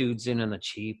bringing these dudes in on the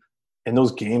cheap. In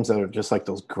those games that are just like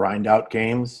those grind-out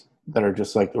games that are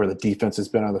just like where the defense has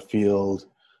been on the field,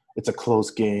 it's a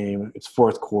close game, it's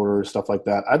fourth quarter, stuff like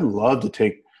that. I'd love to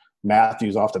take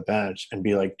Matthews off the bench and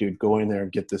be like, dude, go in there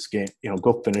and get this game.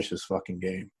 Go finish this fucking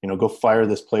game. Go fire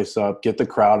this place up. Get the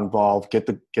crowd involved. Get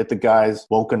the guys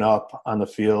woken up on the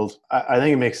field. I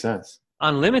think it makes sense.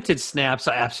 Unlimited snaps,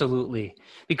 absolutely.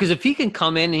 Because if he can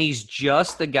come in and he's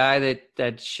just the guy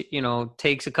that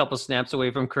takes a couple snaps away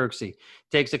from Kirksey,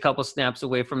 takes a couple snaps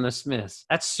away from the Smiths,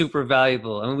 that's super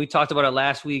valuable. I mean, we talked about it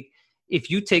last week. If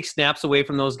you take snaps away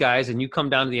from those guys and you come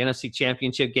down to the NFC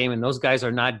Championship game and those guys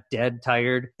are not dead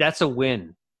tired, that's a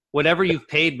win. Whatever you've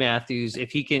paid Matthews, if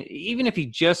he can, even if he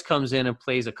just comes in and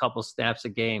plays a couple snaps a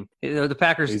game, the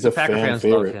Packer fans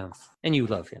love him, and you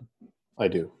love him. I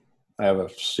do. I have a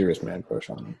serious man crush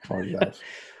on him.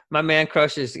 My man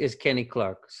crush is Kenny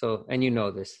Clark. So, and you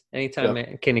know this.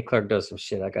 Anytime Kenny Clark does some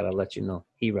shit, I gotta let you know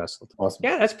he wrestled. Awesome.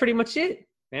 Yeah, that's pretty much it,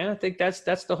 man. I think that's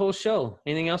the whole show.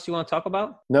 Anything else you want to talk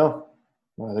about? No.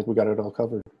 Well, I think we got it all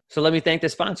covered. So let me thank the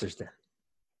sponsors then.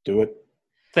 Do it.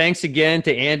 Thanks again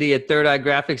to Andy at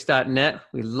thirdeyegraphics.net.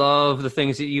 We love the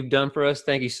things that you've done for us.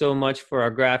 Thank you so much for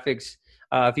our graphics.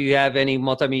 If you have any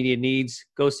multimedia needs,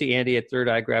 go see Andy at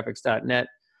thirdeyegraphics.net.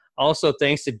 Also,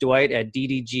 thanks to Dwight at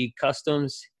DDG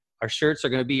Customs. Our shirts are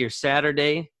going to be here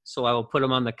Saturday, so I will put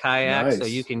them on the kayak so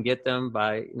you can get them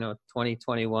by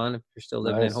 2021 if you're still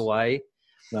living in Hawaii.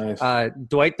 Nice.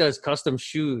 Dwight does custom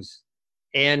shoes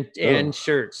and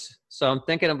shirts. So I'm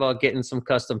thinking about getting some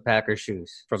custom Packer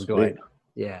shoes from Dwight.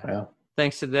 Yeah.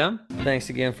 Thanks to them. Thanks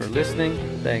again for listening.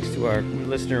 Thanks to our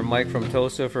listener, Mike from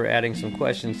Tosa, for adding some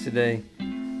questions today.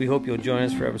 We hope you'll join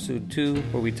us for episode 2,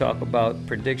 where we talk about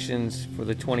predictions for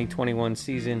the 2021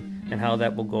 season and how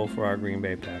that will go for our Green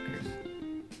Bay Packers.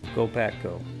 Go Pack,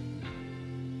 go.